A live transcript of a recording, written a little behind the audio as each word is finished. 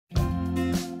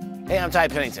Hey, I'm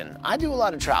Pennington. I do a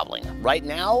lot of traveling. Right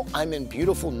now, I'm in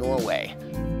beautiful Norway.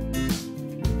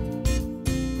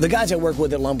 The guys I work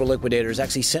with at Lumber Liquidators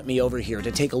actually sent me over here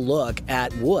to take a look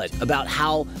at wood, about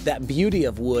how that beauty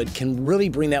of wood can really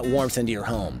bring that warmth into your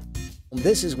home.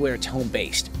 This is where it's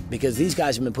home-based, because these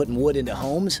guys have been putting wood into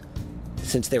homes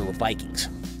since they were Vikings.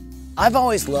 I've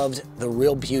always loved the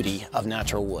real beauty of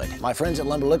natural wood. My friends at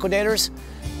Lumber Liquidators,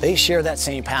 they share that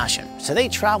same passion. So they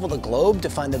travel the globe to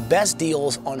find the best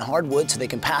deals on hardwood so they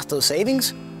can pass those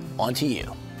savings on to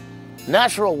you.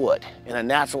 Natural wood in a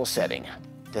natural setting.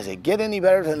 Does it get any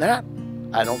better than that?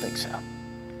 I don't think so.